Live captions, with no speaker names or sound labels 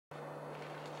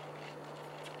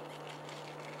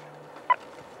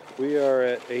We are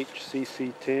at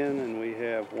HCC 10 and we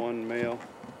have one male.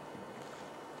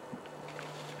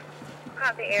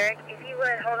 Copy, Eric. If you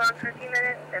would hold on for a few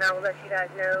minutes, and I will let you guys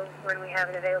know when we have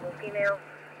an available female,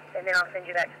 and then I'll send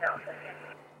you back to the office.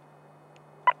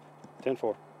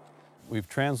 10-4. We've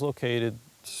translocated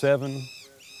 7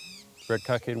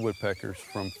 red-cockaded woodpeckers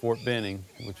from Fort Benning,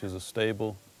 which is a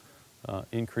stable,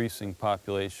 increasing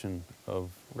population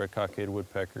of red-cockaded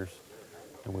woodpeckers.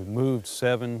 And we've moved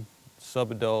 7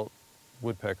 subadult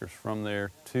woodpeckers from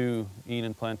there to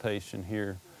Enon Plantation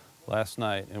here last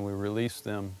night, and we released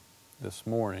them this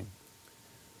morning.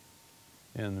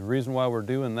 And the reason why we're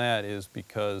doing that is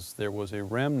because there was a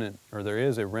remnant, or there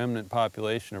is a remnant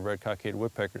population of red-cockaded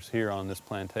woodpeckers here on this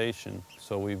plantation,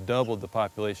 so we've doubled the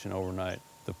population overnight.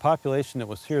 The population that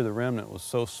was here, the remnant, was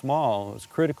so small, it was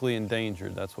critically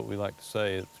endangered. That's what we like to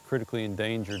say. It's critically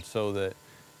endangered so that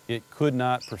it could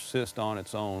not persist on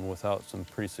its own without some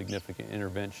pretty significant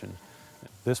intervention.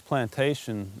 This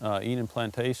plantation, Enon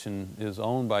Plantation, is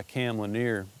owned by Cam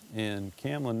Lanier, and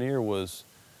Cam Lanier was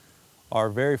our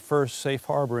very first safe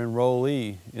harbor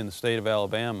enrollee in the state of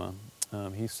Alabama.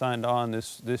 He signed on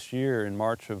this year in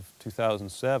March of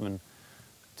 2007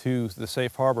 to the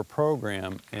safe harbor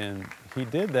program, and he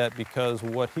did that because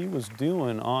what he was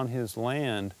doing on his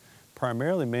land,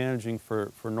 primarily managing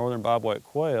for northern bobwhite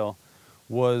quail,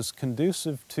 was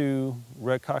conducive to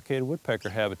red-cockaded woodpecker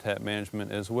habitat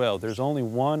management as well. There's only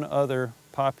one other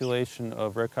population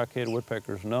of red-cockaded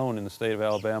woodpeckers known in the state of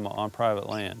Alabama on private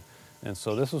land. And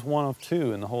so this is one of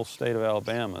 2 in the whole state of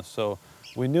Alabama. So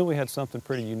we knew we had something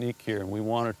pretty unique here, and we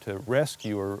wanted to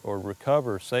rescue or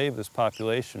recover, save this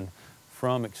population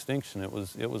from extinction. It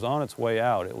was on its way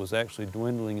out. It was actually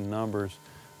dwindling in numbers,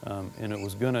 and it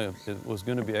was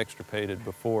gonna be extirpated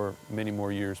before many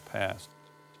more years passed.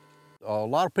 A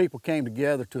lot of people came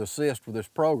together to assist with this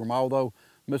program, although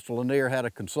Mr. Lanier had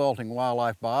a consulting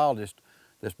wildlife biologist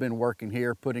that's been working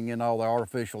here, putting in all the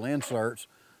artificial inserts.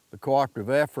 The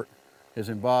cooperative effort has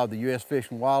involved the U.S.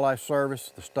 Fish and Wildlife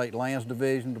Service, the State Lands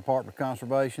Division, Department of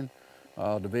Conservation,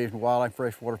 Division of Wildlife and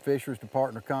Freshwater Fisheries,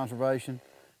 Department of Conservation,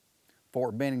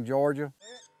 Fort Benning, Georgia.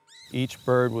 Each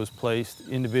bird was placed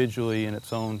individually in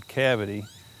its own cavity,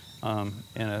 and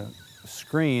a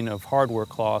screen of hardware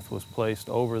cloth was placed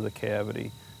over the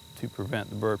cavity to prevent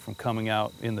the bird from coming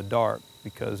out in the dark,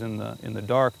 because in the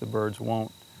dark the birds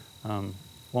won't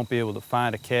be able to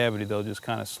find a cavity. They'll just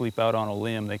kind of sleep out on a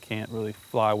limb. They can't really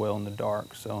fly well in the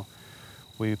dark. So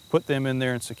we put them in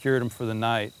there and secured them for the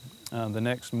night. The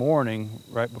next morning,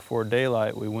 right before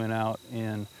daylight, we went out,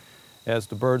 and as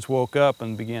the birds woke up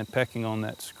and began pecking on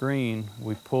that screen,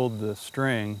 we pulled the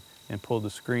string and pulled the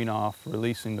screen off,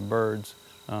 releasing the birds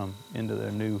into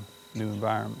their new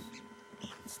environment.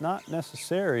 It's not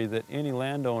necessary that any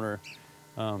landowner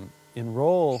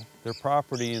enroll their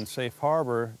property in safe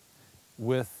harbor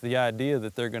with the idea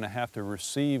that they're going to have to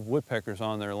receive woodpeckers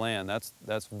on their land.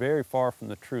 That's very far from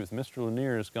the truth. Mr.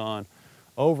 Lanier has gone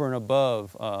over and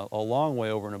above, a long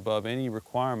way over and above any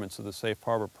requirements of the safe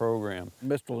harbor program.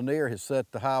 Mr. Lanier has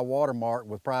set the high water mark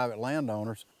with private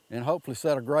landowners and hopefully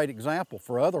set a great example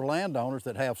for other landowners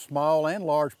that have small and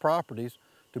large properties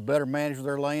to better manage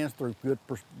their lands through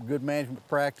good management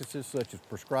practices such as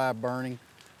prescribed burning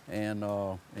and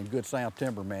good sound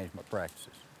timber management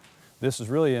practices. This is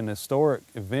really an historic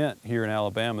event here in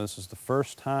Alabama. This is the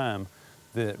first time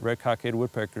that red-cockaded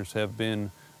woodpeckers have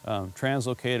been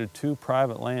translocated to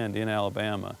private land in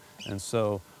Alabama. And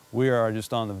so we are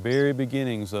just on the very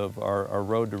beginnings of our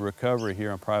road to recovery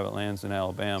here on private lands in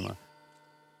Alabama.